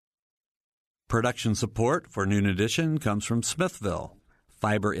Production support for Noon Edition comes from Smithville.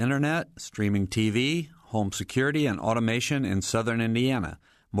 Fiber internet, streaming TV, home security, and automation in southern Indiana.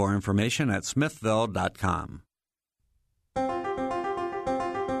 More information at smithville.com.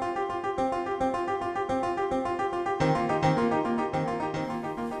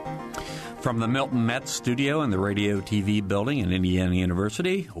 From the Milton Metz studio in the Radio TV building in Indiana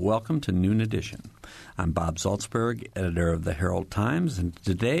University, welcome to Noon Edition. I'm Bob Zaltsberg, editor of the Herald Times, and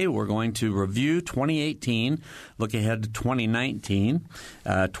today we're going to review 2018, look ahead to 2019.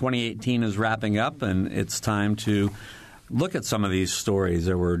 2018 is wrapping up, and it's time to look at some of these stories.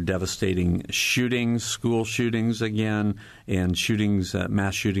 There were devastating shootings, school shootings again, and shootings,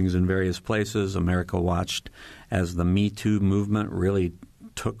 mass shootings in various places. America watched as the Me Too movement really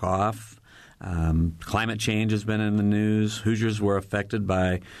took off. Climate change has been in the news. Hoosiers were affected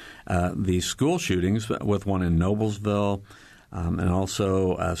by the school shootings, with one in Noblesville. And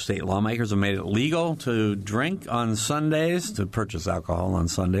also state lawmakers have made it legal to drink on Sundays, to purchase alcohol on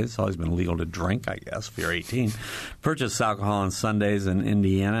Sundays. It's always been legal to drink, I guess, if you're 18. Purchase alcohol on Sundays in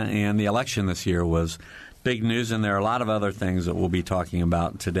Indiana. And the election this year was big news, and there are a lot of other things that we'll be talking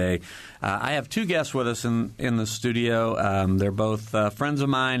about today. I have two guests with us in the studio. They're both friends of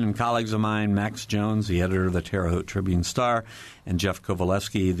mine and colleagues of mine, Max Jones, the editor of the Terre Haute Tribune-Star, and Jeff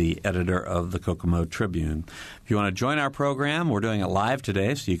Kovaleski, the editor of the Kokomo Tribune. If you want to join our program, we're doing it live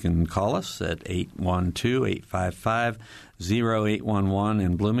today, so you can call us at 812-855-0811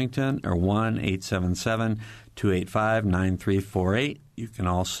 in Bloomington or 1-877-285-9348. You can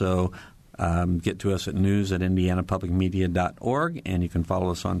also get to us at news@indianapublicmedia.org, and you can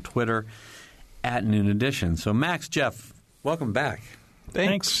follow us on Twitter at Noon Edition. So, Max, Jeff, welcome back.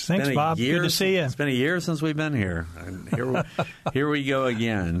 Thanks, Bob. Good to see you. It's been a year since we've been here. And here we go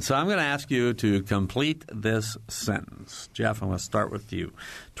again. So I'm going to ask you to complete this sentence. Jeff, I'm going to start with you.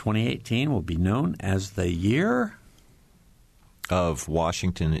 2018 will be known as the year of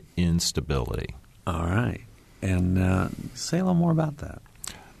Washington instability. All right. And say a little more about that.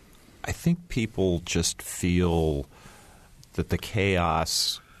 I think people just feel that the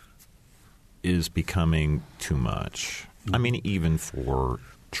chaos is becoming too much. I mean, even for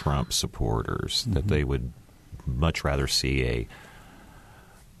Trump supporters, that they would much rather see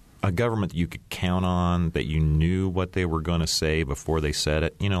a government that you could count on, that you knew what they were going to say before they said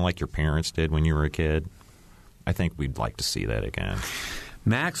it, like your parents did when you were a kid. I think we'd like to see that again.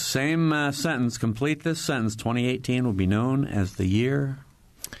 Max, same sentence. Complete this sentence. 2018 will be known as the year.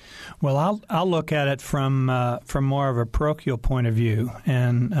 Well, I'll look at it from more of a parochial point of view,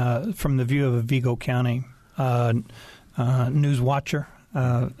 and from the view of a Vigo County news watcher,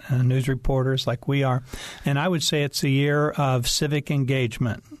 news reporters like we are. And I would say it's a year of civic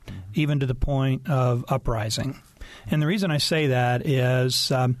engagement, even to the point of uprising. And the reason I say that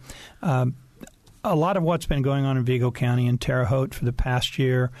is a lot of what's been going on in Vigo County and Terre Haute for the past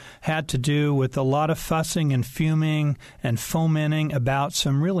year had to do with a lot of fussing and fuming and fomenting about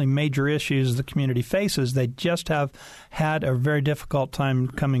some really major issues the community faces. They just have had a very difficult time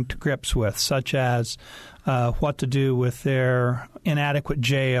coming to grips with, such as what to do with their inadequate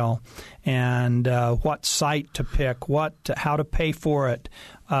jail and what site to pick, how to pay for it.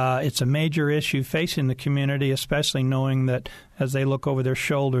 It's a major issue facing the community, especially knowing that as they look over their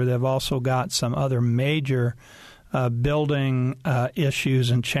shoulder, they've also got some other major building issues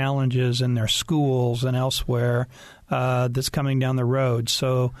and challenges in their schools and elsewhere that's coming down the road.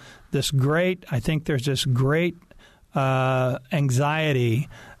 So I think there's this great anxiety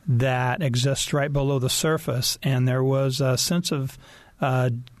that exists right below the surface, and there was a sense of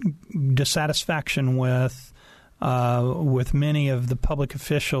dissatisfaction with many of the public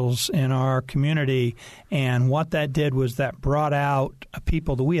officials in our community, and what that did was that brought out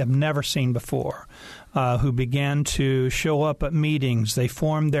people that we have never seen before, who began to show up at meetings. They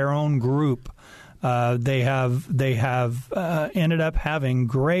formed their own group. They have ended up having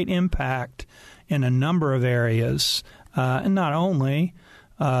great impact in a number of areas, and not only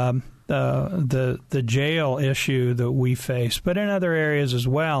the jail issue that we face, but in other areas as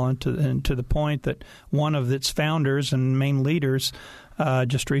well, and to the point that one of its founders and main leaders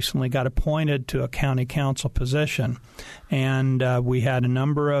just recently got appointed to a county council position. And we had a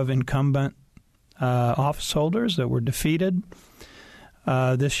number of incumbent office holders that were defeated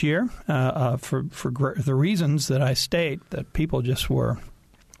this year for the reasons that I state, that people just were,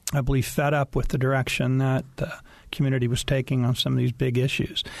 I believe, fed up with the direction that the community was taking on some of these big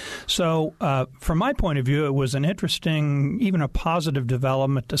issues. So from my point of view, it was an interesting, even a positive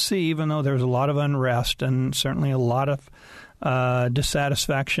development to see, even though there was a lot of unrest and certainly a lot of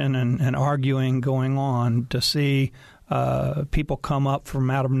dissatisfaction and arguing going on, to see people come up from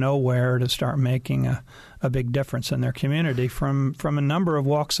out of nowhere to start making a big difference in their community from a number of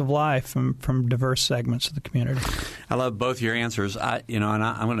walks of life, from diverse segments of the community. I love both your answers. I'm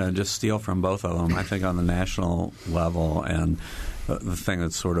going to just steal from both of them. I think on the national level, and the thing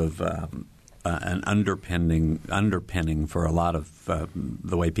that's sort of an underpinning for a lot of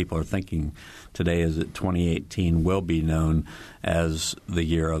the way people are thinking today is that 2018 will be known as the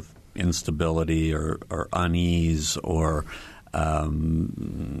year of instability or unease or I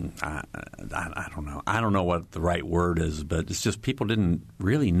don't know. I don't know what the right word is, but it's just people didn't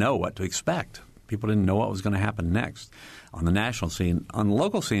really know what to expect. People didn't know what was going to happen next on the national scene. On the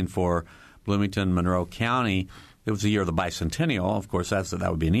local scene for Bloomington, Monroe County, it was the year of the bicentennial. Of course, that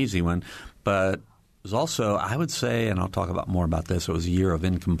would be an easy one. But it was also, I would say, and I'll talk more about this, it was a year of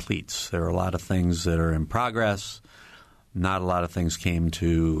incompletes. There are a lot of things that are in progress. Not a lot of things came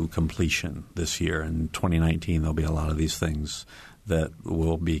to completion this year. In 2019, there'll be a lot of these things that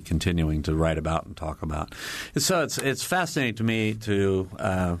we'll be continuing to write about and talk about. So it's fascinating to me to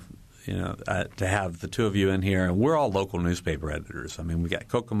have the two of you in here. And we're all local newspaper editors. I mean, we got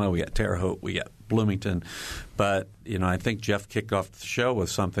Kokomo, we got Terre Haute, we got Bloomington. But, I think Jeff kicked off the show with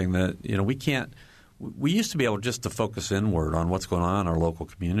something that, we can't – we used to be able just to focus inward on what's going on in our local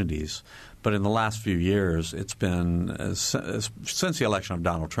communities. But in the last few years, it's been since the election of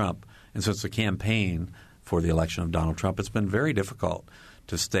Donald Trump and since the campaign for the election of Donald Trump, it's been very difficult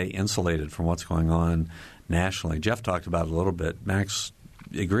to stay insulated from what's going on nationally. Jeff talked about it a little bit. Max,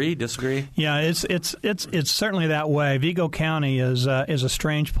 agree, disagree? Yeah, it's certainly that way. Vigo County is a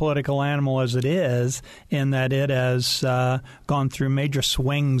strange political animal as it is, in that it has gone through major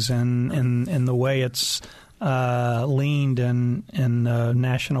swings in the way it's leaned in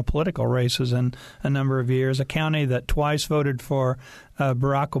national political races in a number of years. A county that twice voted for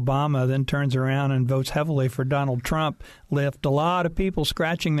Barack Obama, then turns around and votes heavily for Donald Trump, left a lot of people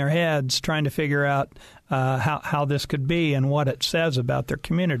scratching their heads trying to figure out how this could be and what it says about their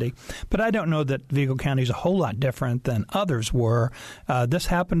community. But I don't know that Vigo County is a whole lot different than others were. This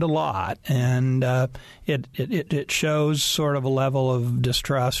happened a lot, and it shows sort of a level of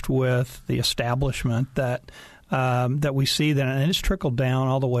distrust with the establishment that we see that, and it's trickled down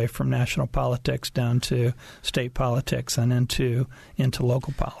all the way from national politics down to state politics and into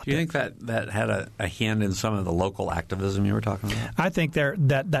local politics. Do you think that had a hand in some of the local activism you were talking about? I think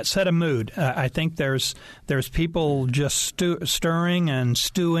that set a mood. I think there's people just stirring and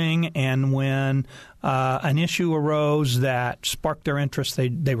stewing, and when an issue arose that sparked their interest,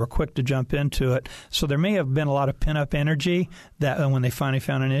 they were quick to jump into it. So there may have been a lot of pent-up energy that when they finally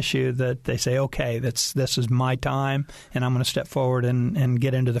found an issue that they say, okay, this is my time, and I'm going to step forward and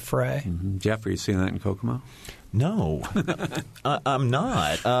get into the fray. Mm-hmm. Jeff, are you seeing that in Kokomo? No, I'm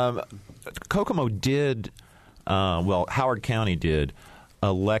not. Kokomo did, Howard County did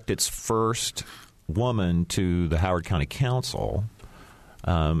elect its first woman to the Howard County Council.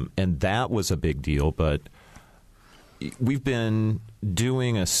 And that was a big deal, but we've been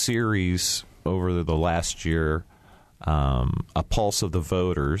doing a series over the last year, A Pulse of the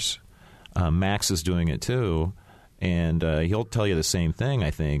Voters. Max is doing it too, and he'll tell you the same thing,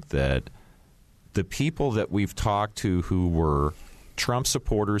 I think, that the people that we've talked to who were Trump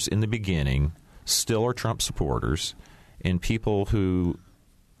supporters in the beginning still are Trump supporters, and people who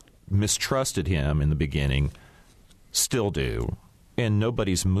mistrusted him in the beginning still do. And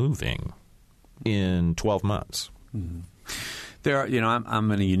nobody's moving in 12 months. Mm-hmm. There are,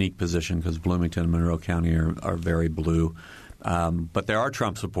 I'm in a unique position because Bloomington and Monroe County are very blue. But there are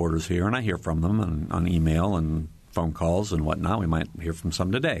Trump supporters here, and I hear from them on email and phone calls and whatnot. We might hear from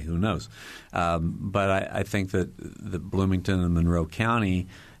some today. Who knows? But I think that Bloomington and Monroe County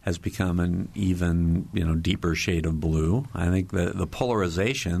has become an even deeper shade of blue. I think the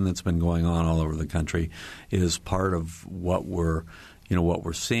polarization that's been going on all over the country is part of what we're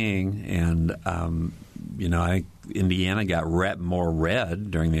seeing. And I think Indiana got more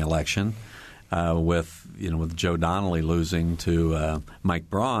red during the election with Joe Donnelly losing to Mike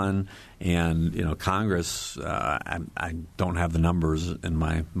Braun, and Congress. I don't have the numbers in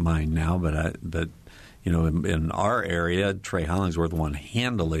my mind now, but. In our area, Trey Hollingsworth won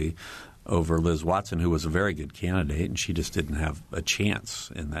handily over Liz Watson, who was a very good candidate, and she just didn't have a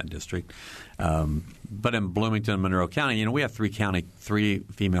chance in that district. But in Bloomington and Monroe County, we have three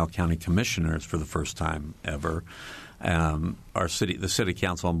female county commissioners for the first time ever. The city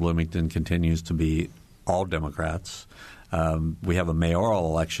council in Bloomington continues to be all Democrats. We have a mayoral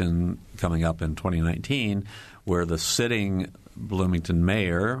election coming up in 2019 where the sitting Bloomington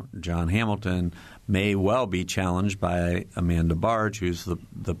mayor, John Hamilton, may well be challenged by Amanda Barge, who's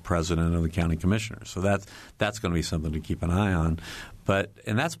the president of the county commissioners. So that's going to be something to keep an eye on.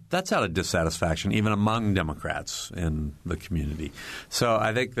 And that's out of dissatisfaction, even among Democrats in the community. So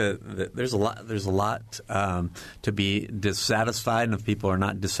I think that there's a lot to be dissatisfied, and if people are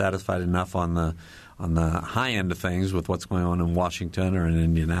not dissatisfied enough on the high end of things with what's going on in Washington or in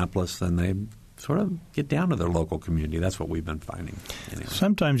Indianapolis, then they sort of get down to their local community. That's what we've been finding. Anyway.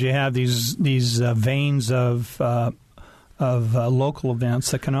 Sometimes you have these veins of local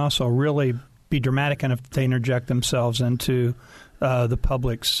events that can also really be dramatic, and if they interject themselves into the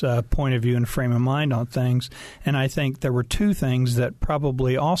public's point of view and frame of mind on things. And I think there were two things that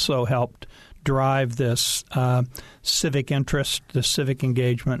probably also helped drive this civic interest, the civic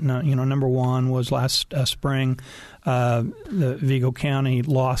engagement. Number one was last spring, the Vigo County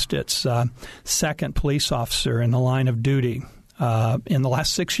lost its second police officer in the line of duty in the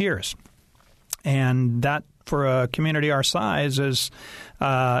last 6 years. And that, for a community our size, is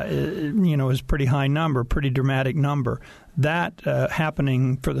a pretty high number, pretty dramatic number. That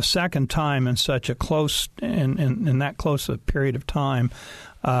happening for the second time in such a close in that close a period of time,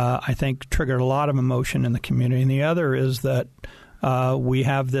 I think triggered a lot of emotion in the community. And the other is that we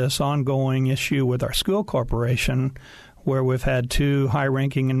have this ongoing issue with our school corporation, where we've had two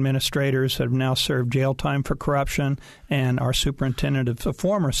high-ranking administrators that have now served jail time for corruption, and our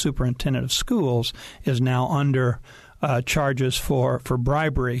former superintendent of schools is now under charges for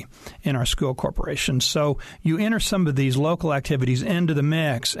bribery in our school corporation. So you enter some of these local activities into the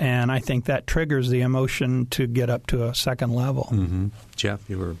mix, and I think that triggers the emotion to get up to a second level. Mm-hmm. Jeff,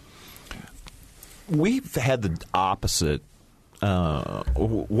 We've had the opposite.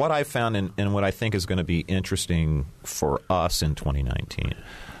 What I found and what I think is going to be interesting for us in 2019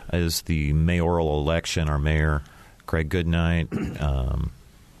 is the mayoral election. Our mayor, Craig Goodnight,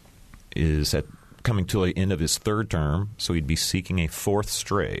 is coming to the end of his third term, so he'd be seeking a fourth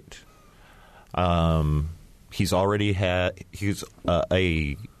straight. He's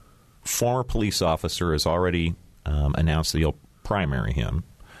a former police officer has already announced that he'll primary him.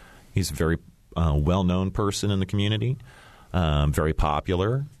 He's a very well-known person in the community, very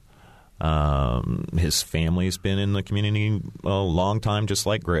popular. His family's been in the community a long time, just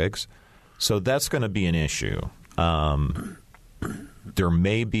like Greg's. So that's going to be an issue. There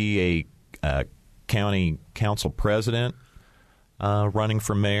may be a county council president running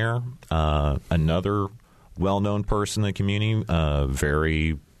for mayor, another well-known person in the community,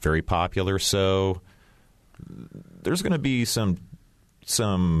 very, very popular. So there's going to be some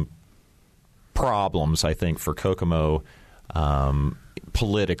problems, I think, for Kokomo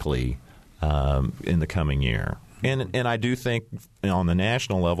politically in the coming year. And I do think on the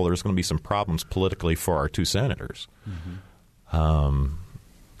national level there's going to be some problems politically for our two senators. Mm-hmm.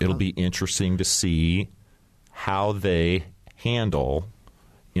 It'll be interesting to see how they handle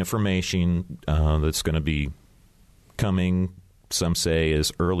information that's going to be coming, some say,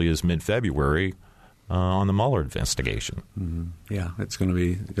 as early as mid-February on the Mueller investigation. Mm-hmm. Yeah, it's going to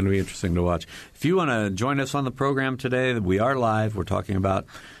be interesting to watch. If you want to join us on the program today, we are live. We're talking about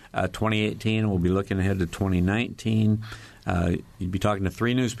 2018. We'll be looking ahead to 2019. You'd be talking to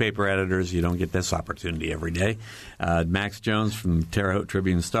three newspaper editors. You don't get this opportunity every day. Max Jones from Terre Haute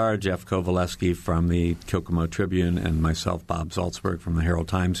Tribune-Star, Jeff Kovaleski from the Kokomo Tribune, and myself, Bob Zaltsberg from the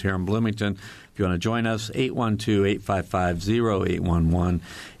Herald-Times here in Bloomington. If you want to join us, 812-855-0811,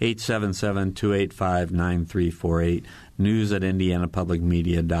 877-285-9348,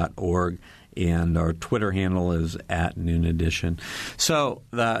 news@indianapublicmedia.org. And our Twitter handle is @NoonEdition. So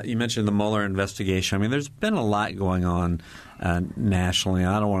you mentioned the Mueller investigation. I mean, there's been a lot going on nationally.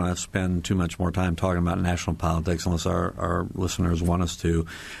 I don't want to spend too much more time talking about national politics unless our listeners want us to.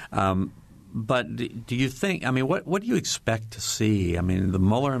 But do you think – I mean, what do you expect to see? I mean, the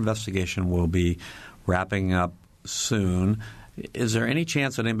Mueller investigation will be wrapping up soon. Is there any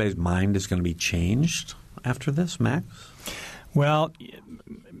chance that anybody's mind is going to be changed after this, Max? Well –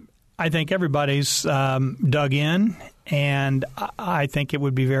 I think everybody's dug in, and I think it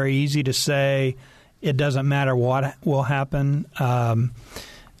would be very easy to say it doesn't matter what will happen, no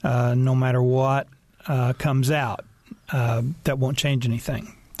matter what comes out. That won't change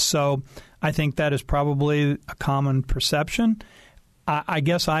anything. So I think that is probably a common perception. I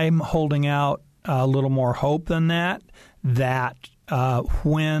guess I'm holding out a little more hope than that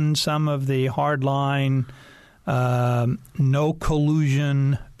when some of the hardline, no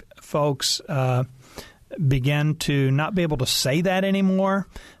collusion folks begin to not be able to say that anymore,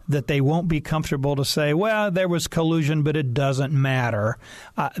 that they won't be comfortable to say, well, there was collusion, but it doesn't matter.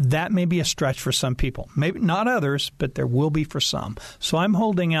 That may be a stretch for some people. Maybe not others, but there will be for some. So I'm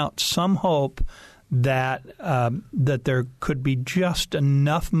holding out some hope that that there could be just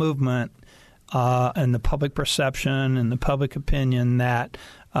enough movement in the public perception and the public opinion that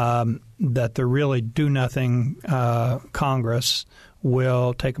that the really do-nothing Congress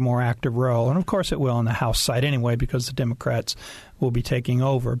will take a more active role. And, of course, it will on the House side anyway because the Democrats will be taking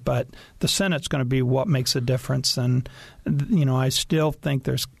over. But the Senate's going to be what makes a difference. And, you know, I still think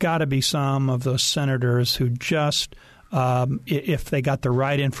there's got to be some of those senators who just, if they got the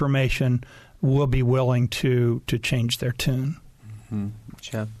right information, will be willing to change their tune. Mm-hmm.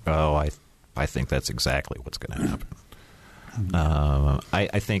 Jeff? Oh, I think that's exactly what's going to happen.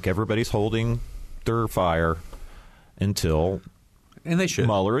 I think everybody's holding their fire until and they should.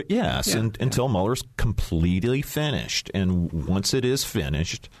 Mueller, yes, until Mueller's completely finished. And once it is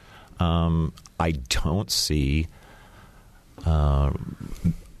finished, I don't see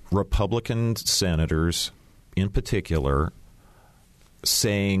Republican senators in particular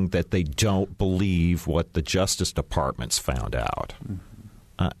saying that they don't believe what the Justice Department's found out.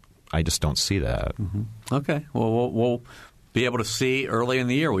 Mm-hmm. I just don't see that. Mm-hmm. Okay. Well, we'll be able to see early in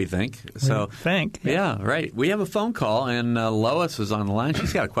the year, we think. So, yeah, right. We have a phone call, and Lois is on the line.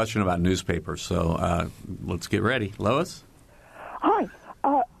 She's got a question about newspapers, so let's get ready. Lois? Hi.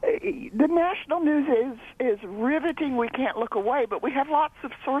 The national news is riveting. We can't look away, but we have lots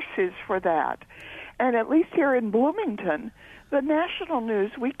of sources for that. And at least here in Bloomington, the national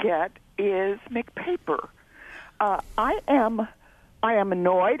news we get is McPaper. I am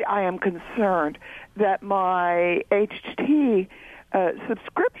annoyed. I am concerned that my HT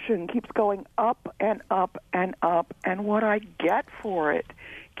subscription keeps going up and up and up, and what I get for it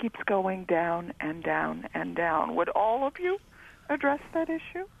keeps going down and down and down. Would all of you address that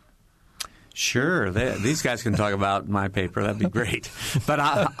issue? Sure. These guys can talk about my paper. That'd be great. But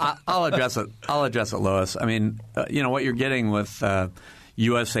I'll address it. I'll address it, Lois. I mean, you know, what you're getting with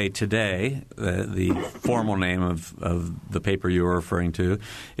USA Today, the formal name of the paper you were referring to,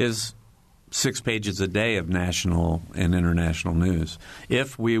 is 6 pages a day of national and international news.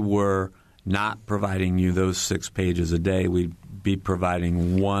 If we were not providing you those 6 pages a day, we'd be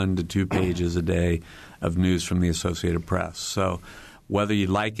providing 1 to 2 pages a day of news from the Associated Press. So whether you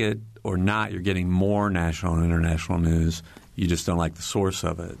like it or not, you're getting more national and international news. You just don't like the source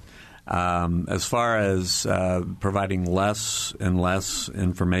of it. As far as providing less and less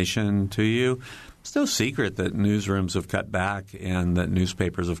information to you, it's no secret that newsrooms have cut back and that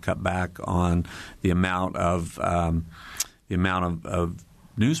newspapers have cut back on the amount of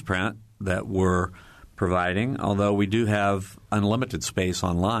newsprint that we're providing. Although we do have unlimited space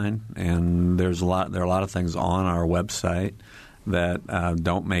online, and there are a lot of things on our website that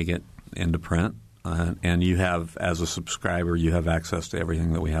don't make it into print. And you have, as a subscriber, you have access to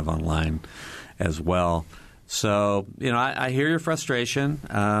everything that we have online as well. So, you know, I hear your frustration.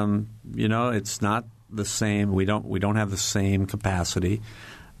 You know, it's not the same. We don't have the same capacity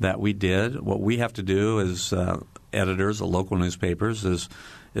that we did. What we have to do as editors of local newspapers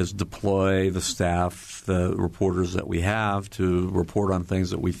is deploy the staff, the reporters that we have to report on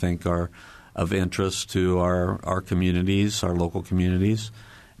things that we think are of interest to our communities, our local communities,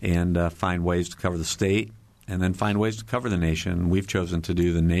 and find ways to cover the state and then find ways to cover the nation. We've chosen to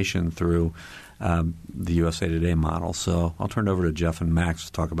do the nation through the USA Today model. So I'll turn it over to Jeff and Max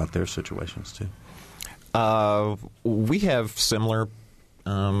to talk about their situations too. We have similar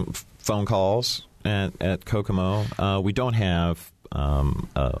phone calls at Kokomo. We don't have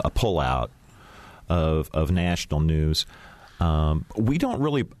a pullout of national news. We don't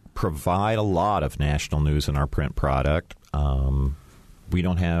really provide a lot of national news in our print product. We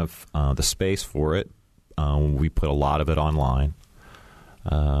don't have the space for it. We put a lot of it online.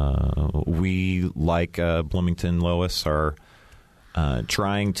 We, like Bloomington, Lois, are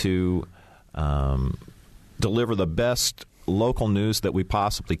trying to deliver the best local news that we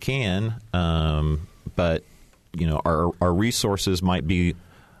possibly can. But, you know, our resources might be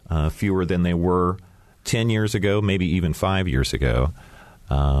fewer than they were 10 years ago, maybe even 5 years ago.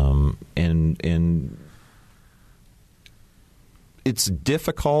 And it's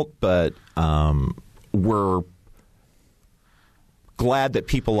difficult, but we're glad that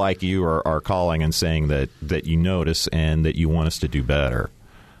people like you are calling and saying that you notice and that you want us to do better.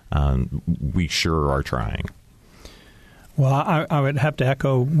 We sure are trying. Well, I would have to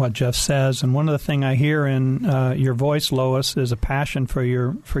echo what Jeff says, and one of the things I hear in your voice, Lois, is a passion for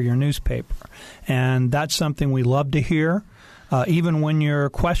your newspaper, and that's something we love to hear. even when you're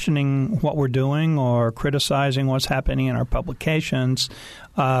questioning what we're doing or criticizing what's happening in our publications,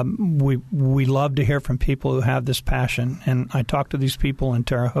 we love to hear from people who have this passion. And I talk to these people in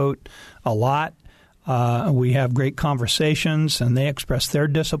Terre Haute a lot. We have great conversations, and they express their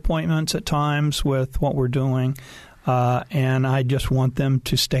disappointments at times with what we're doing. And I just want them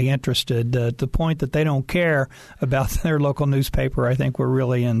to stay interested. The point that they don't care about their local newspaper, I think we're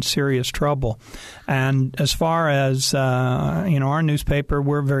really in serious trouble. And as far as our newspaper,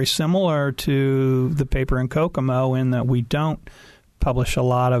 we're very similar to the paper in Kokomo in that we don't publish a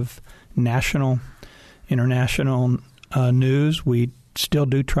lot of national, international news. We still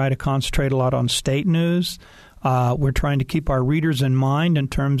do try to concentrate a lot on state news. We're trying to keep our readers in mind in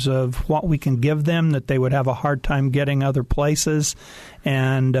terms of what we can give them that they would have a hard time getting other places.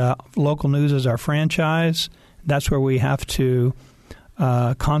 And local news is our franchise. That's where we have to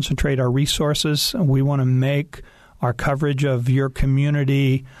concentrate our resources. We want to make our coverage of your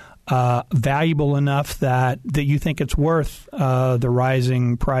community valuable enough that you think it's worth the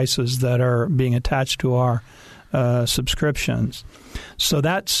rising prices that are being attached to our subscriptions. So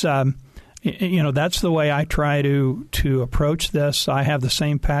that's that's the way I try to approach this. I have the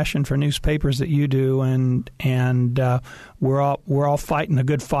same passion for newspapers that you do, and we're all fighting a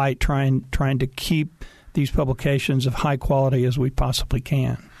good fight, trying to keep these publications of high quality as we possibly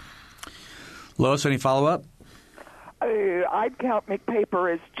can. Lois, any follow-up? I'd count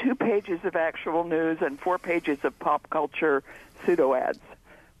McPaper as 2 pages of actual news and 4 pages of pop culture pseudo ads.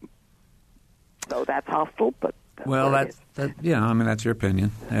 So that's hostile, but. Well, that's your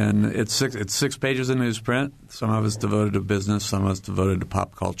opinion, and it's 6 pages of newsprint. Some of it's devoted to business, some of it's devoted to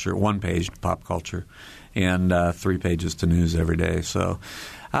pop culture. 1 page to pop culture, and 3 pages to news every day. So,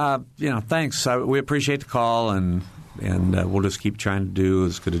 thanks. We appreciate the call, and we'll just keep trying to do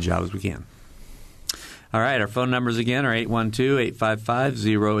as good a job as we can. All right, our phone numbers again are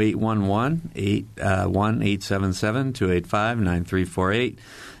 812-855-0811, 877-285-9348.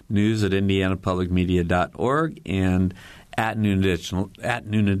 News at indianapublicmedia.org, and at Noon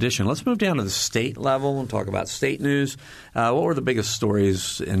Edition. Let's move down to the state level and talk about state news. What were the biggest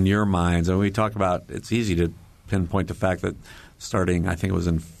stories in your minds? And we talked about, it's easy to pinpoint the fact that starting, I think it was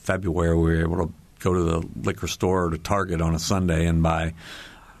in February, we were able to go to the liquor store or to Target on a Sunday and buy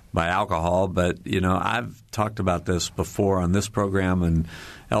alcohol. But, I've talked about this before on this program and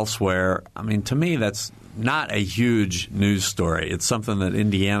elsewhere. I mean, to me, that's not a huge news story. It's something that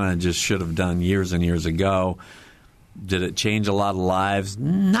Indiana just should have done years and years ago. Did it change a lot of lives?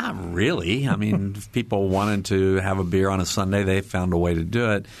 Not really. I mean, if people wanted to have a beer on a Sunday, they found a way to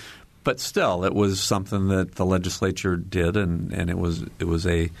do it. But still, it was something that the legislature did, and it was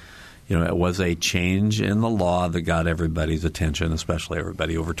a change in the law that got everybody's attention, especially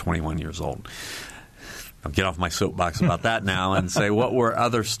everybody over 21 years old. I'll get off my soapbox about that now and say, what were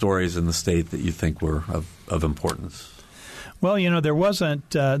other stories in the state that you think were of importance? Well, there wasn't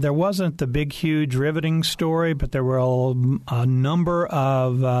the big, huge, riveting story, but there were a number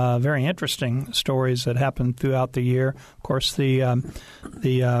of very interesting stories that happened throughout the year. Of course, the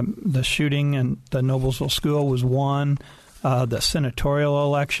shooting in the Noblesville School was one. The senatorial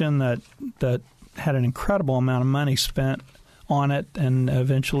election that had an incredible amount of money spent on it, and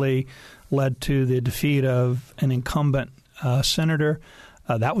eventually led to the defeat of an incumbent senator.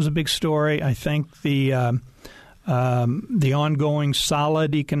 That was a big story. I think the ongoing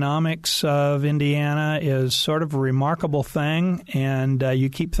solid economics of Indiana is sort of a remarkable thing, and you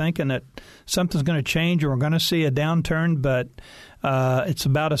keep thinking that something's going to change or we're going to see a downturn, but it's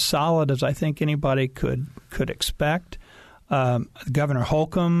about as solid as I think anybody could expect. Governor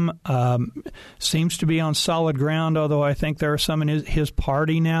Holcomb seems to be on solid ground, although I think there are some in his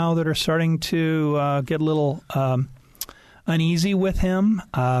party now that are starting to get a little uneasy with him.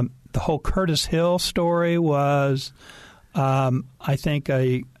 The whole Curtis Hill story was, I think,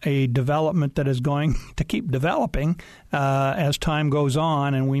 a development that is going to keep developing as time goes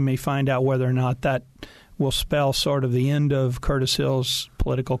on, and we may find out whether or not that will spell sort of the end of Curtis Hill's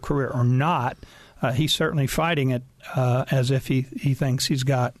political career or not. He's certainly fighting it as if he thinks he's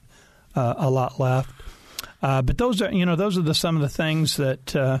got a lot left. But those are some of the things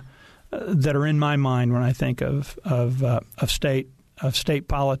that are in my mind when I think of state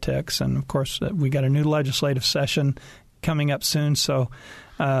politics. And of course, we got a new legislative session coming up soon, so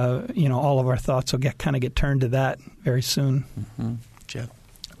all of our thoughts will get turned to that very soon. Mm-hmm. Jeff,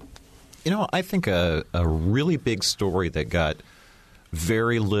 I think a really big story that got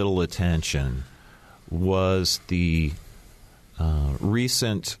very little attention was the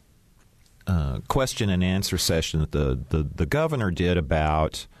recent question and answer session that the governor did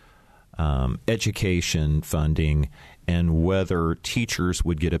about education funding and whether teachers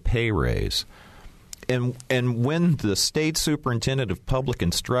would get a pay raise. And when the state superintendent of public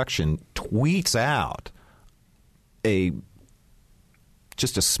instruction tweets out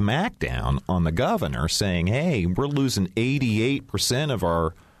just a smackdown on the governor saying, hey, we're losing 88% of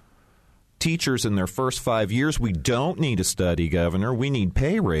our teachers in their first 5 years. We don't need a study, Governor. We need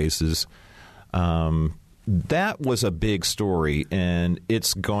pay raises. That was a big story, and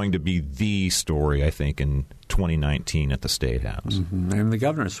it's going to be the story, I think, in 2019 at the State House. Mm-hmm. And the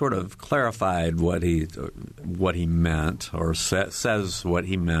governor sort of clarified what he meant, or says what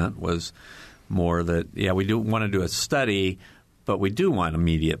he meant was more that, yeah, we do want to do a study, but we do want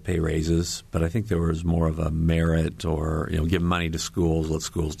immediate pay raises. But I think there was more of a merit, or give money to schools, let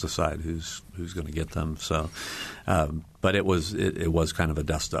schools decide who's going to get them. So, but it was kind of a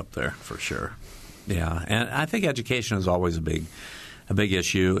dust up there for sure. Yeah, and I think education is always a big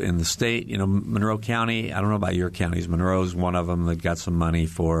issue in the state. Monroe County, I don't know about your counties. Monroe is one of them that got some money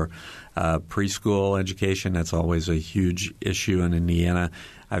for preschool education. That's always a huge issue in Indiana.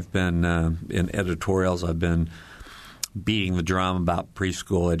 I've been in editorials. I've been beating the drum about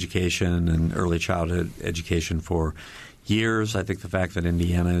preschool education and early childhood education for years. I think the fact that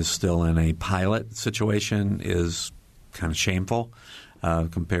Indiana is still in a pilot situation is kind of shameful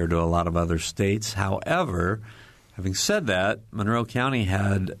compared to a lot of other states. However, having said that, Monroe County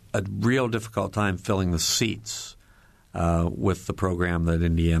had a real difficult time filling the seats with the program that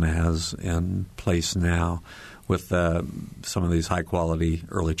Indiana has in place now with some of these high-quality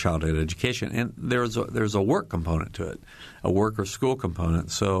early childhood education. And there's a work component to it, a work or school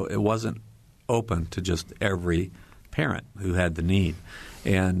component. So it wasn't open to just every parent who had the need.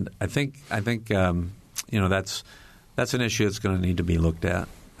 And I think that's an issue that's going to need to be looked at.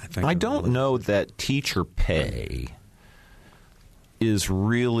 I don't know that teacher pay is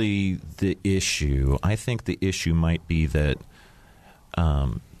really the issue. I think the issue might be that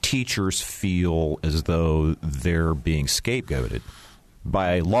teachers feel as though they're being scapegoated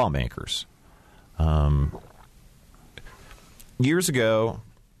by lawmakers. Years ago,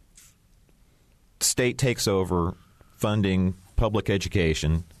 the state takes over funding public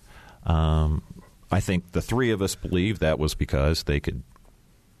education. I think the three of us believe that was because they could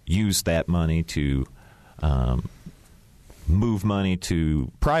use that money to move money to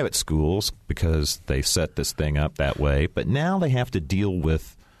private schools because they set this thing up that way. But now they have to deal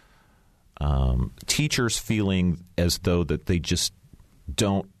with teachers feeling as though that they just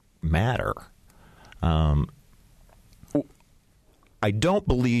don't matter. I don't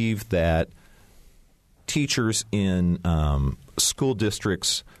believe that teachers in school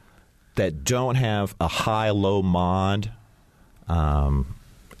districts that don't have a high-low mod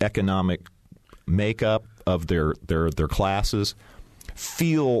economic makeup of their classes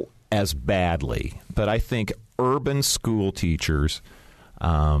feel as badly. But I think urban school teachers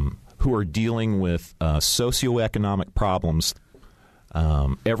who are dealing with socioeconomic problems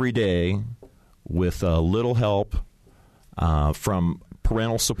every day with little help from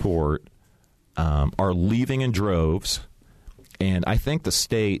parental support are leaving in droves. And I think the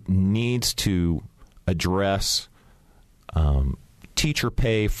state needs to address teacher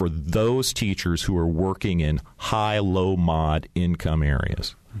pay for those teachers who are working in high, low mod income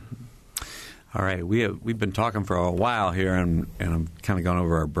areas. All right. We've been talking for a while here, and I'm kind of gone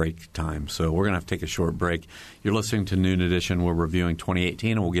over our break time. So we're going to have to take a short break. You're listening to Noon Edition. We're reviewing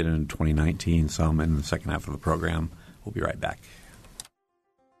 2018, and we'll get into 2019 some in the second half of the program. We'll be right back.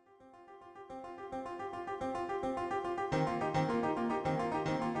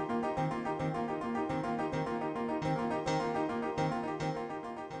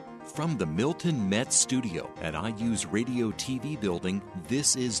 From the Milton Met Studio at IU's Radio TV building,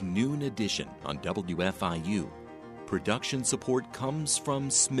 this is Noon Edition on WFIU. Production support comes from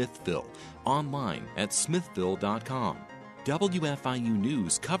Smithville, online at smithville.com. WFIU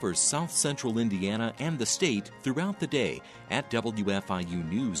News covers South Central Indiana and the state throughout the day at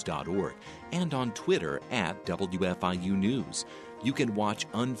WFIUnews.org and on Twitter at WFIU News. You can watch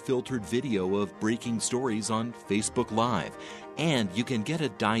unfiltered video of breaking stories on Facebook Live, and you can get a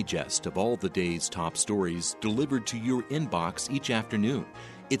digest of all the day's top stories delivered to your inbox each afternoon.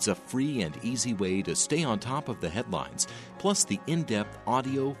 It's a free and easy way to stay on top of the headlines, plus the in-depth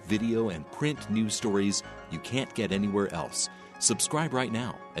audio, video, and print news stories you can't get anywhere else. Subscribe right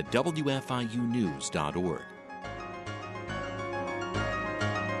now at WFIUnews.org.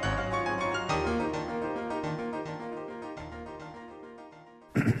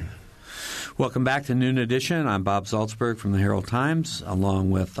 Welcome back to Noon Edition. I'm Bob Zaltsberg from the Herald Times, along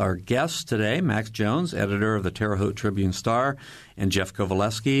with our guest today, Max Jones, editor of the Terre Haute Tribune-Star, and Jeff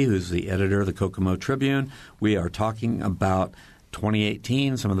Kovaleski, who's the editor of the Kokomo Tribune. We are talking about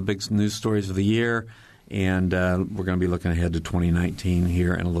 2018, some of the big news stories of the year, and we're going to be looking ahead to 2019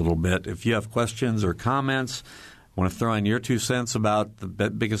 here in a little bit. If you have questions or comments, want to throw in your 2 cents about the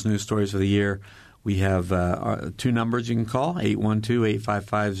biggest news stories of the year, we have 2 numbers you can call,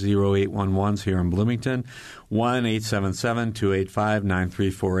 812-855-0811 here in Bloomington,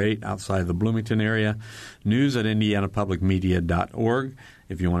 1-877-285-9348 outside the Bloomington area, news@indianapublicmedia.org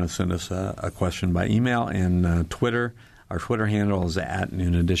if you want to send us a question by email, and Twitter. Our Twitter handle is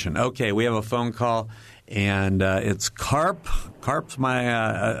 @NoonEdition. Okay, we have a phone call, and it's Carp. Carp's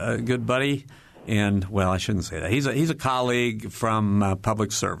my a good buddy, and, well, I shouldn't say that. He's a colleague from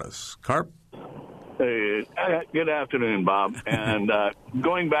public service. Carp? Hey, good afternoon, Bob. And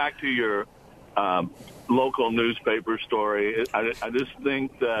going back to your local newspaper story, I just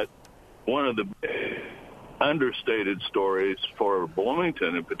think that one of the understated stories for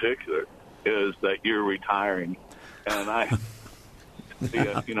Bloomington in particular is that you're retiring. And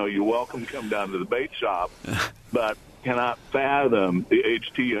you're welcome to come down to the bait shop, but cannot fathom the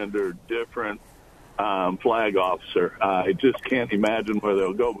HT under different flag officer. I just can't imagine where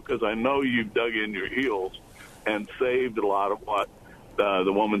they'll go, because I know you've dug in your heels and saved a lot of what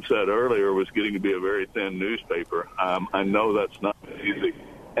the woman said earlier was getting to be a very thin newspaper. I know that's not easy,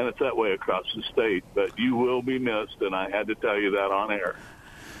 and it's that way across the state, but you will be missed, and I had to tell you that on air.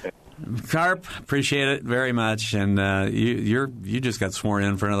 Carp, appreciate it very much, and you just got sworn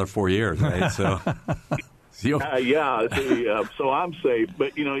in for another 4 years, right? So. So I'm safe,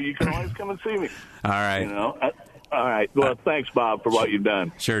 but, you can always come and see me. All right. All right. Well, thanks, Bob, for what you've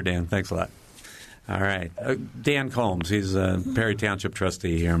done. Sure, Dan. Thanks a lot. All right. Dan Combs, he's a Perry Township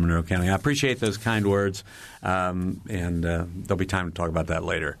trustee here in Monroe County. I appreciate those kind words, and there'll be time to talk about that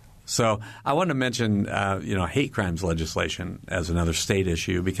later. So I wanted to mention, hate crimes legislation as another state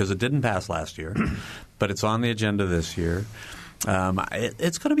issue, because it didn't pass last year, but it's on the agenda this year.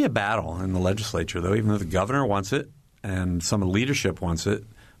 It's going to be a battle in the legislature, though, even though the governor wants it and some of the leadership wants it,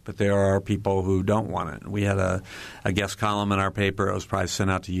 but there are people who don't want it. We had a guest column in our paper. It was probably sent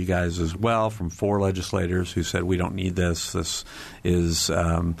out to you guys as well from 4 legislators who said we don't need this. This is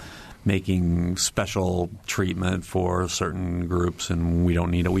making special treatment for certain groups, and we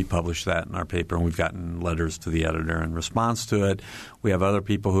don't need it. We published that in our paper, and we've gotten letters to the editor in response to it. We have other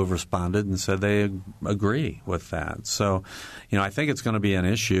people who have responded and said they agree with that. So, I think it's going to be an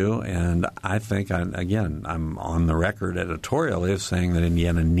issue, and I think, I'm on the record editorially of saying that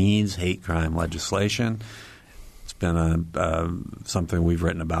Indiana needs hate crime legislation. It's been something we've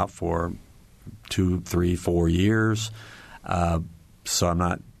written about for 2, 3, 4 years. So I'm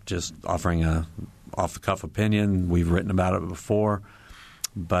not just offering a off-the-cuff opinion. We've written about it before,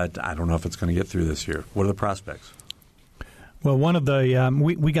 but I don't know if it's going to get through this year. What are the prospects? Well, one of the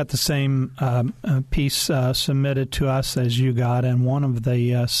we got the same piece submitted to us as you got, and one of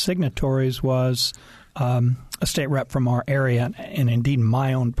the signatories was a state rep from our area, and indeed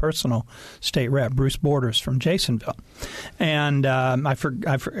my own personal state rep, Bruce Borders from Jasonville. And I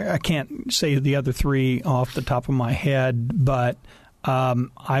can't say the other 3 off the top of my head, but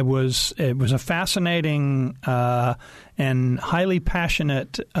it was a fascinating and highly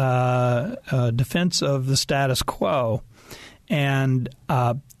passionate defense of the status quo, and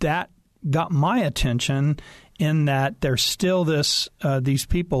that got my attention in that there's still these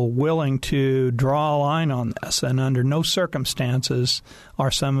people willing to draw a line on this, and under no circumstances are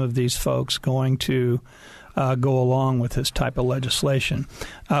some of these folks going to go along with this type of legislation.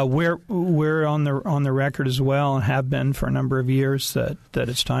 We're on the record as well, and have been for a number of years, that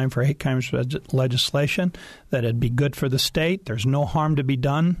it's time for hate crimes legislation, that it'd be good for the state. There's no harm to be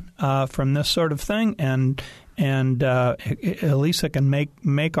done from this sort of thing, and at least it can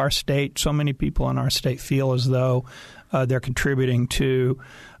make our state, so many people in our state, feel as though they're contributing to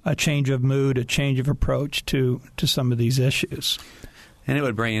a change of mood, a change of approach to some of these issues. And it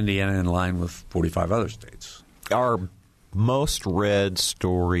would bring Indiana in line with 45 other states. Our most read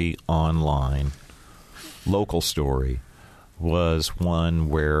story online, local story, was one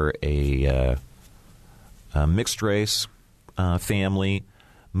where a mixed-race family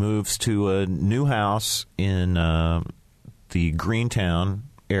moves to a new house in the Greentown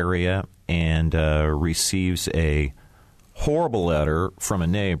area and receives a horrible letter from a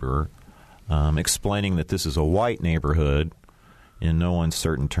neighbor explaining that this is a white neighborhood in no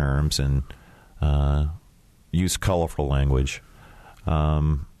uncertain terms, and use colorful language.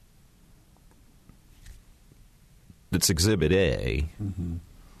 It's Exhibit A. Mm-hmm.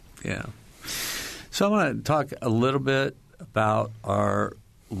 Yeah. So I want to talk a little bit about our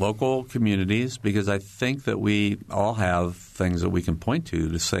local communities, because I think that we all have things that we can point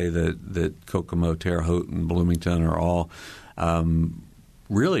to say that Kokomo, Terre Haute, and Bloomington are all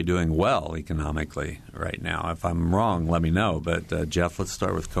really doing well economically right now. If I'm wrong, let me know. But Jeff, let's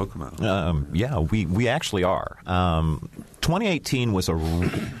start with Kokomo. Yeah, we actually are. 2018 was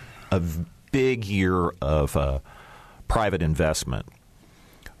a big year of private investment.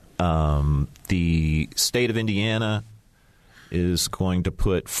 The state of Indiana is going to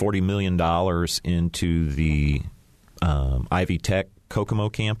put $40 million into the Ivy Tech Kokomo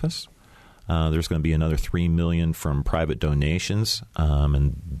campus. There's going to be another $3 million from private donations,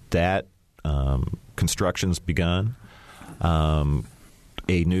 and that construction's begun. A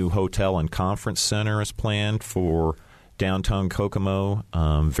new hotel and conference center is planned for downtown Kokomo,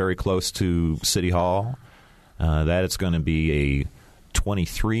 very close to City Hall. That is going to be a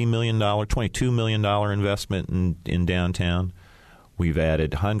 $22 million investment in downtown. We've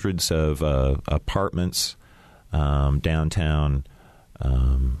added hundreds of apartments downtown.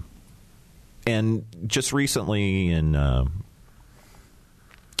 And just recently in, I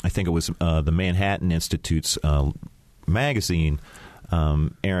think it was the Manhattan Institute's magazine,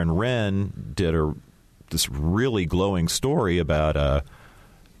 Aaron Wren did this really glowing story about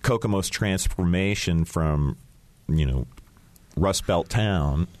Kokomo's transformation from, Rust Belt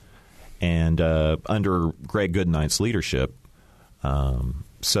town and under Greg Goodnight's leadership.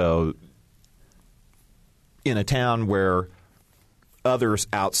 So in a town where others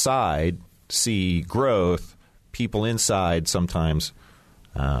outside see growth, people inside sometimes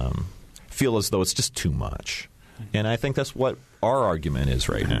feel as though it's just too much. And I think that's what our argument is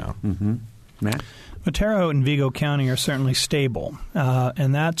right now. Mm-hmm. Matt? Well, Terre Haute and Vigo County are certainly stable,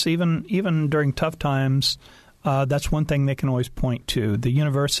 and that's even during tough times. That's one thing they can always point to. The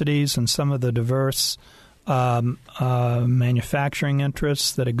universities and some of the diverse manufacturing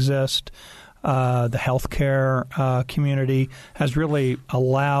interests that exist, the healthcare community has really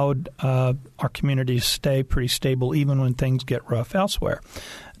allowed our community to stay pretty stable even when things get rough elsewhere.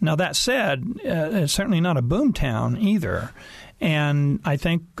 Now, that said, it's certainly not a boom town either. And I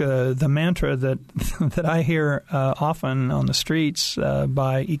think the mantra that I hear often on the streets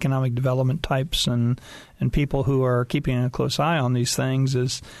by economic development types and people who are keeping a close eye on these things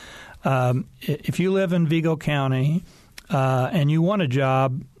is if you live in Vigo County and you want a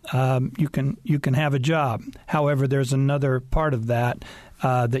job, you can have a job. However, there's another part of that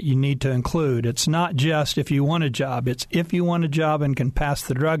that you need to include. It's not just if you want a job. It's if you want a job and can pass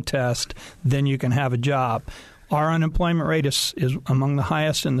the drug test, then you can have a job. Our unemployment rate is among the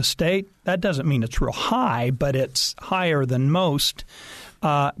highest in the state. That doesn't mean it's real high, but it's higher than most.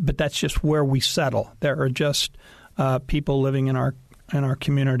 But that's just where we settle. There are just people living in our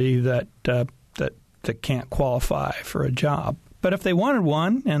community that can't qualify for a job. But if they wanted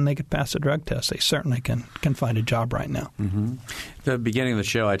one and they could pass a drug test, they certainly can find a job right now. Mm-hmm. At the beginning of the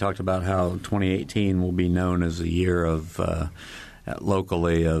show, I talked about how 2018 will be known as a year of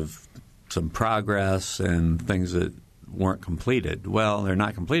locally of some progress and things that weren't completed. Well, they're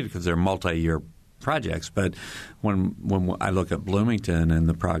not completed because they're multi-year projects. But when I look at Bloomington and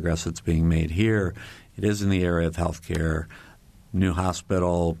the progress that's being made here, it is in the area of healthcare. New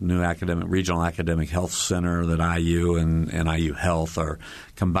hospital, new regional academic health center that IU and IU Health are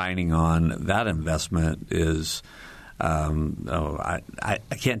combining on. That investment is I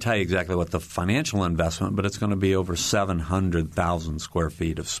can't tell you exactly what the financial investment, but it's going to be over 700,000 square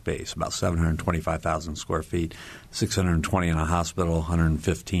feet of space, about 725,000 square feet, 620 in a hospital,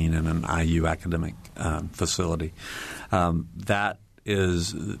 115 in an IU academic facility. That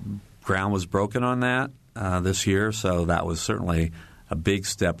is ground was broken on that this year, so that was certainly a big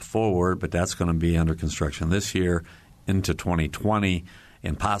step forward, but that's going to be under construction this year into 2020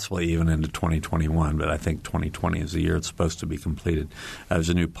 and possibly even into 2021. But I think 2020 is the year it's supposed to be completed. There's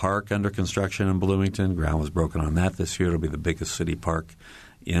a new park under construction in Bloomington. Ground was broken on that this year. It'll be the biggest city park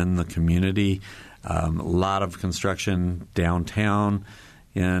in the community. A lot of construction downtown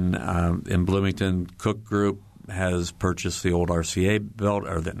in Bloomington. Cook Group has purchased the old RCA build,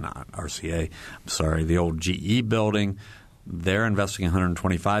 or not RCA, I'm sorry, the old GE building. They're investing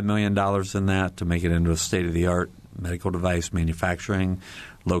 $125 million in that to make it into a state-of-the-art medical device manufacturing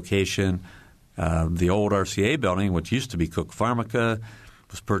location. The old RCA building, which used to be Cook Pharmica,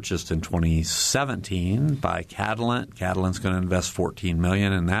 was purchased in 2017 by Catalent. Catalent's going to invest $14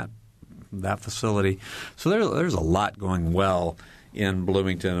 million in that facility. So there's a lot going well in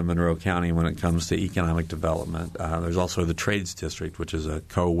Bloomington and Monroe County when it comes to economic development. There's also the Trades District, which is a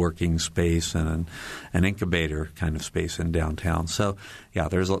co-working space and an incubator kind of space in downtown. So, yeah,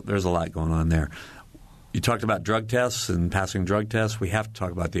 there's a lot going on there. You talked about drug tests and passing drug tests. We have to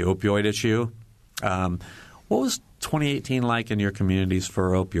talk about the opioid issue. What was 2018 like in your communities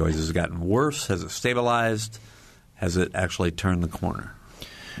for opioids? Has it gotten worse? Has it stabilized? Has it actually turned the corner?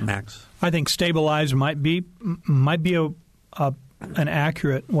 Max? I think stabilized might be an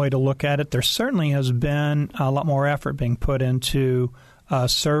accurate way to look at it. There certainly has been a lot more effort being put into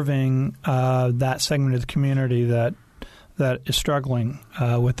serving that segment of the community that is struggling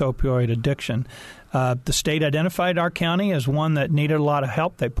with opioid addiction. The state identified our county as one that needed a lot of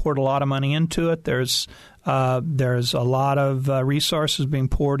help. They poured a lot of money into it. There's a lot of resources being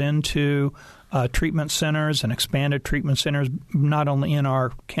poured into treatment centers and expanded treatment centers, not only in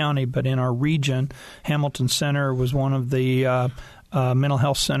our county but in our region. Hamilton Center was one of the mental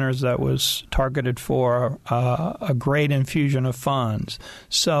health centers that was targeted for a great infusion of funds.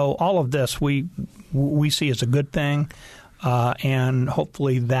 So all of this we see as a good thing, and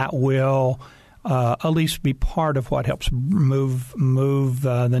hopefully that will at least be part of what helps move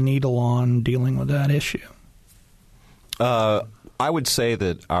the needle on dealing with that issue. I would say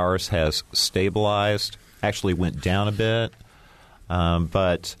that ours has stabilized, actually went down a bit,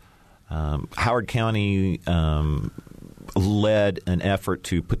 but Howard County led an effort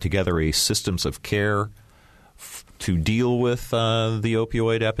to put together a systems of care to deal with the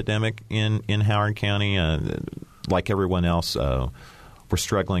opioid epidemic in Howard County. Like everyone else, we're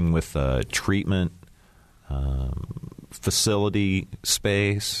struggling with treatment, facility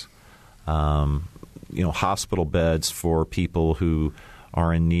space, hospital beds for people who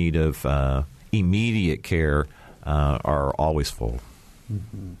are in need of immediate care are always full.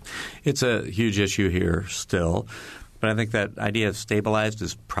 Mm-hmm. It's a huge issue here still, but I think that idea of stabilized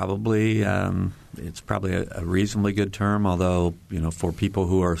is probably it's probably a reasonably good term. Although for people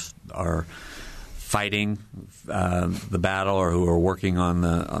who are fighting the battle or who are working on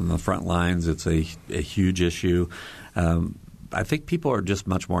the front lines, it's a huge issue. I think people are just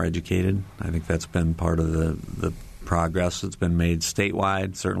much more educated. I think that's been part of the progress that's been made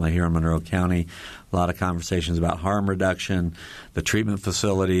statewide, certainly here in Monroe County. A lot of conversations about harm reduction, the treatment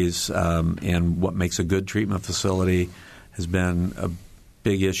facilities, and what makes a good treatment facility has been a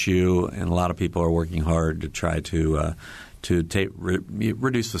big issue, and a lot of people are working hard to try to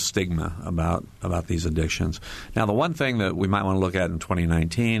reduce the stigma about these addictions. Now, the one thing that we might want to look at in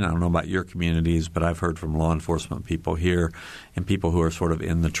 2019, I don't know about your communities, but I've heard from law enforcement people here and people who are sort of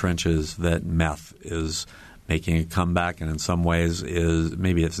in the trenches that meth is making a comeback, and in some ways is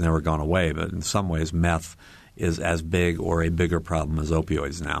maybe it's never gone away, but in some ways meth is as big or a bigger problem as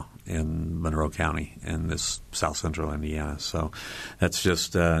opioids now in Monroe County in this south central Indiana. So that's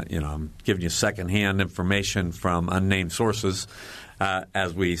just I'm giving you secondhand information from unnamed sources,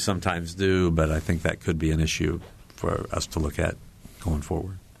 as we sometimes do, but I think that could be an issue for us to look at going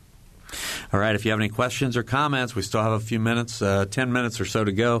forward. All right, if you have any questions or comments, we still have a few minutes, 10 minutes or so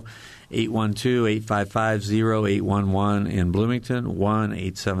to go. 812-855-0811 in Bloomington,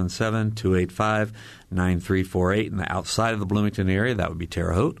 1-877-285-9348. In the outside of the Bloomington area, that would be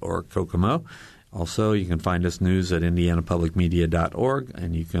Terre Haute or Kokomo. Also, you can find us news at indianapublicmedia.org,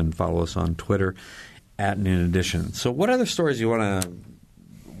 and you can follow us on Twitter at Noon Edition. So what other stories do you want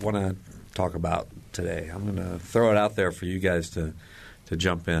to talk about today? I'm going to throw it out there for you guys to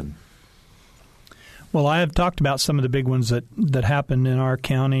jump in. Well, I have talked about some of the big ones that happened in our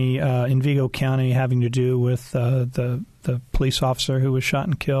county, in Vigo County, having to do with the police officer who was shot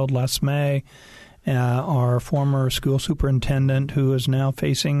and killed last May, our former school superintendent who is now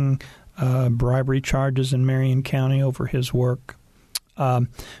facing bribery charges in Marion County over his work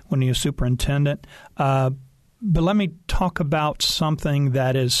when he was superintendent. But let me talk about something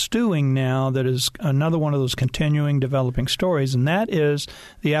that is stewing now that is another one of those continuing developing stories, and that is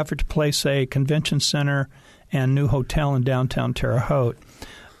the effort to place a convention center and new hotel in downtown Terre Haute.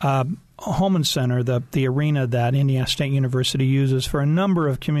 Holman Center, the arena that Indiana State University uses for a number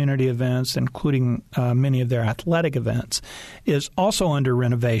of community events, including many of their athletic events, is also under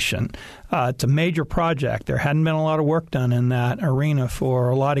renovation. It's a major project. There hadn't been a lot of work done in that arena for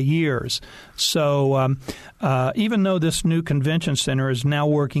a lot of years. So even though this new convention center is now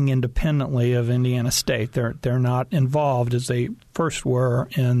working independently of Indiana State, they're not involved as they first were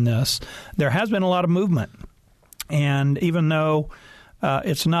in this, there has been a lot of movement. And even though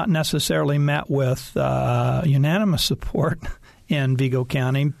it's not necessarily met with unanimous support in Vigo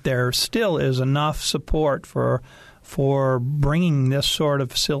County, there still is enough support for bringing this sort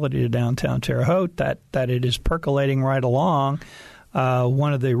of facility to downtown Terre Haute that it is percolating right along.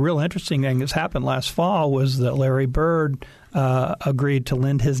 One of the real interesting things that's happened last fall was that Larry Bird agreed to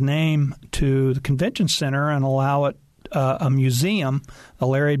lend his name to the convention center and allow it a museum, the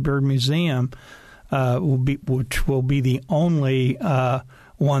Larry Bird Museum, which will be the only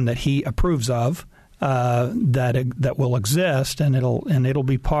one that he approves of. That will exist, and it'll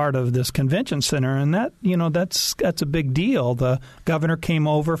be part of this convention center, and that's a big deal. The governor came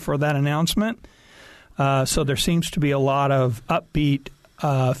over for that announcement, so there seems to be a lot of upbeat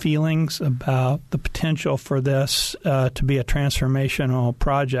feelings about the potential for this to be a transformational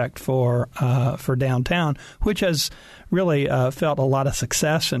project for downtown, which has really felt a lot of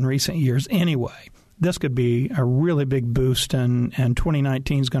success in recent years anyway. This could be a really big boost, and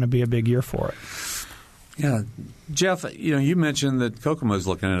 2019 is going to be a big year for it. Yeah. Jeff, you mentioned that Kokomo is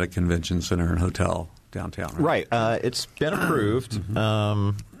looking at a convention center and hotel downtown. Right. It's been approved.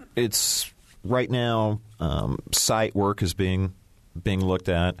 It's right now site work is being looked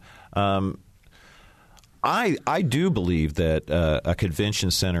at. I do believe that a convention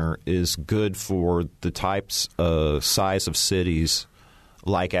center is good for the types of size of cities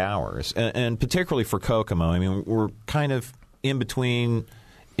like ours, and particularly for Kokomo. I mean, we're kind of in between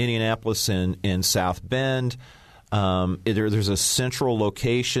Indianapolis and South Bend. There's a central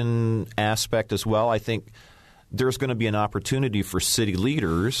location aspect as well. I think there's going to be an opportunity for city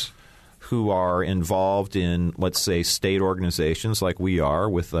leaders who are involved in, let's say, state organizations like we are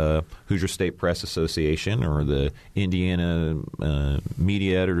with Hoosier State Press Association or the Indiana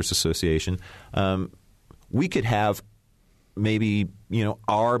Media Editors Association. We could have maybe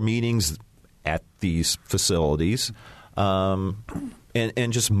our meetings at these facilities.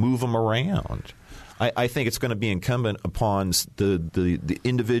 And just move them around. I think it's going to be incumbent upon the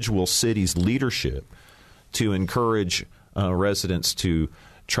individual city's leadership to encourage residents to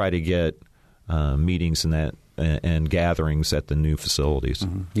try to get meetings and gatherings at the new facilities.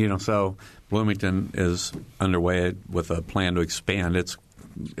 Mm-hmm. So Bloomington is underway with a plan to expand its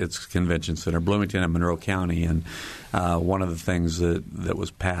convention center, Bloomington and Monroe County, and one of the things that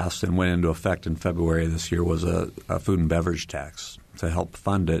was passed and went into effect in February this year was a food and beverage tax to help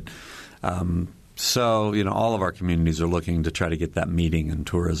fund it. So all of our communities are looking to try to get that meeting and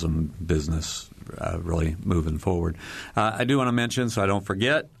tourism business really moving forward. I do want to mention, so I don't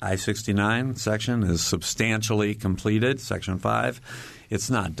forget, I-69 section is substantially completed, Section 5. It's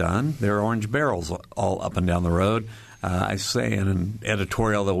not done. There are orange barrels all up and down the road. I say in an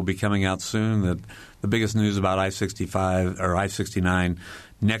editorial that will be coming out soon that the biggest news about I-65 or I-69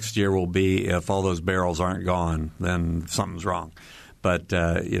 next year will be if all those barrels aren't gone, then something's wrong. But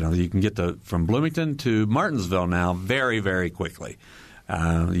you can get from Bloomington to Martinsville now very, very quickly.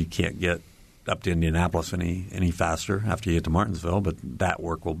 You can't get up to Indianapolis any faster after you get to Martinsville, but that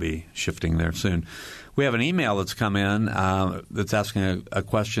work will be shifting there soon. We have an email that's come in that's asking a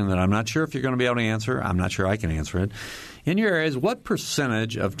question that I'm not sure if you're going to be able to answer. I'm not sure I can answer it. In your areas, what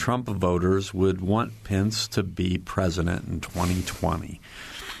percentage of Trump voters would want Pence to be president in 2020?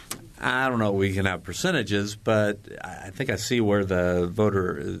 I don't know if we can have percentages, but I think I see where the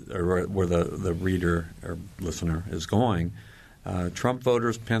voter or where the reader or listener is going. Trump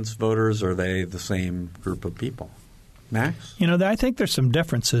voters, Pence voters, are they the same group of people? Max? I think there's some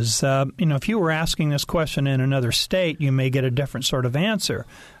differences. If you were asking this question in another state, you may get a different sort of answer.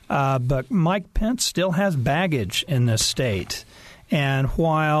 But Mike Pence still has baggage in this state. And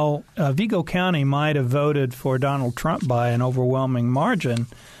while Vigo County might have voted for Donald Trump by an overwhelming margin,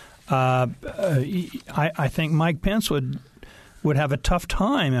 I think Mike Pence would have a tough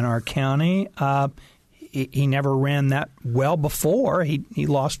time in our county. He never ran that well before. He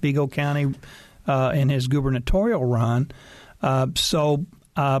lost Vigo County in his gubernatorial run. So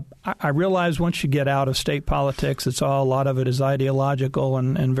I realize once you get out of state politics, a lot of it is ideological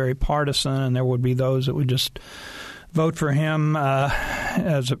and very partisan, and there would be those that would just vote for him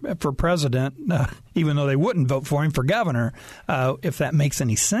for president, even though they wouldn't vote for him for governor, if that makes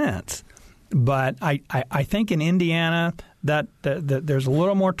any sense. But I think in Indiana that there's a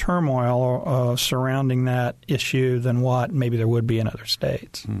little more turmoil surrounding that issue than what maybe there would be in other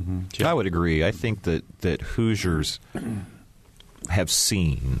states. Mm-hmm. I would agree. I think that Hoosiers have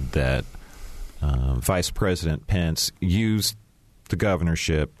seen that Vice President Pence used the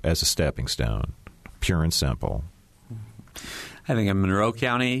governorship as a stepping stone, pure and simple. I think in Monroe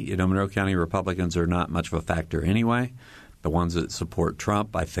County, Monroe County Republicans are not much of a factor anyway. The ones that support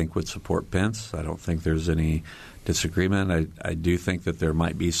Trump, I think, would support Pence. I don't think there's any disagreement. I do think that there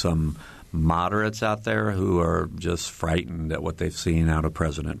might be some moderates out there who are just frightened at what they've seen out of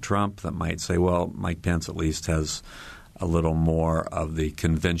President Trump that might say, well, Mike Pence at least has a little more of the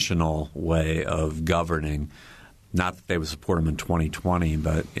conventional way of governing. Not that they would support him in 2020,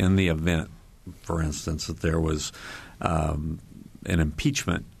 but in the event, for instance, that there was an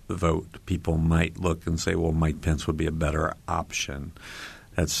impeachment vote, people might look and say, well, Mike Pence would be a better option.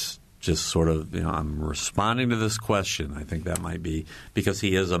 That's just sort of, I'm responding to this question. I think that might be because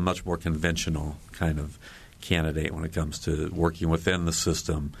he is a much more conventional kind of candidate when it comes to working within the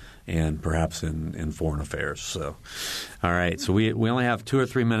system and perhaps in foreign affairs. So, all right. So we only have 2 or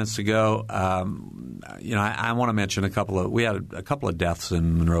 3 minutes to go. I want to mention we had a couple of deaths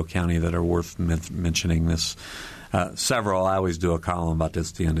in Monroe County that are worth mentioning this. Several. I always do a column about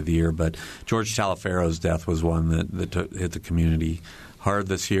this at the end of the year, but George Talafero's death was one that hit the community hard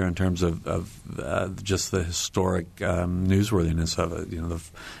this year in terms of just the historic newsworthiness of it. The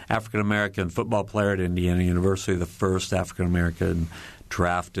African-American football player at Indiana University, the first African-American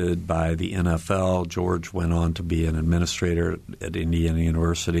drafted by the NFL. George went on to be an administrator at Indiana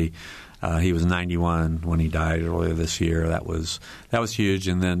University. He was 91 when he died earlier this year. That was huge.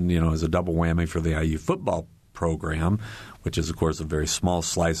 And then, as a double whammy for the IU football program, which is, of course, a very small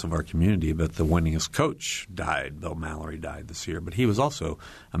slice of our community, but the winningest coach died. Bill Mallory died this year. But he was also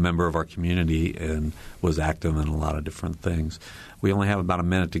a member of our community and was active in a lot of different things. We only have about a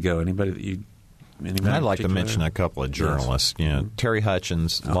minute to go. Anybody I'd like to mention a couple of journalists. Yes. Terry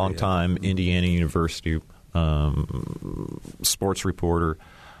Hutchins, longtime Indiana University sports reporter,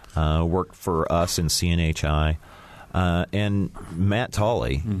 worked for us in CNHI, and Matt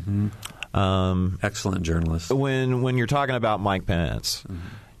Tolley. Mm-hmm. Excellent journalist. When you're talking about Mike Pence,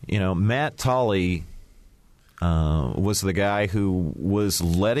 Matt Tolley was the guy who was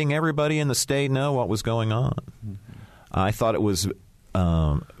letting everybody in the state know what was going on. Mm-hmm. I thought it was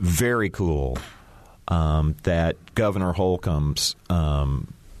very cool that Governor Holcomb's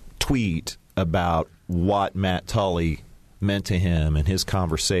tweet about what Matt Tolley meant to him and his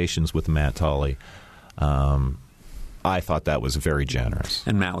conversations with Matt Tolley. I thought that was very generous.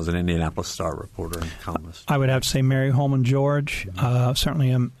 And Matt was an Indianapolis Star reporter and columnist. I would have to say Mary Holman George.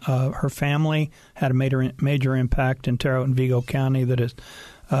 Certainly her family had a major impact in Terre Haute and Vigo County that is,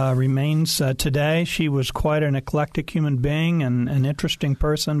 remains today. She was quite an eclectic human being and an interesting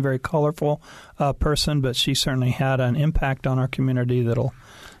person, very colorful person, but she certainly had an impact on our community that'll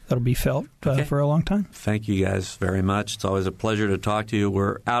be felt for a long time. Thank you guys very much. It's always a pleasure to talk to you.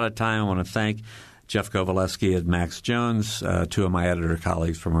 We're out of time. I want to thank Jeff Kovaleski and Max Jones, two of my editor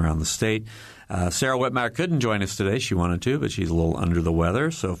colleagues from around the state. Sarah Whitmire couldn't join us today. She wanted to, but she's a little under the weather.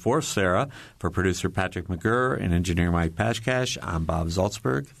 So for Sarah, for producer Patrick McGurr and engineer Mike Pashkash, I'm Bob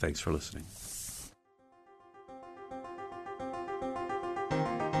Zaltsberg. Thanks for listening.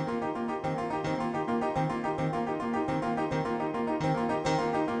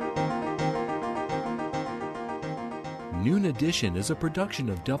 Noon Edition is a production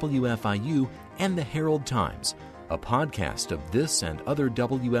of WFIU and the Herald Times. A podcast of this and other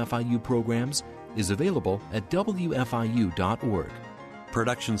WFIU programs is available at WFIU.org.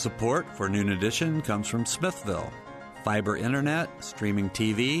 Production support for Noon Edition comes from Smithville. Fiber internet, streaming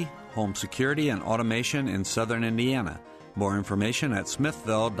TV, home security, and automation in southern Indiana. More information at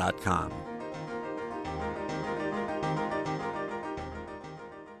smithville.com.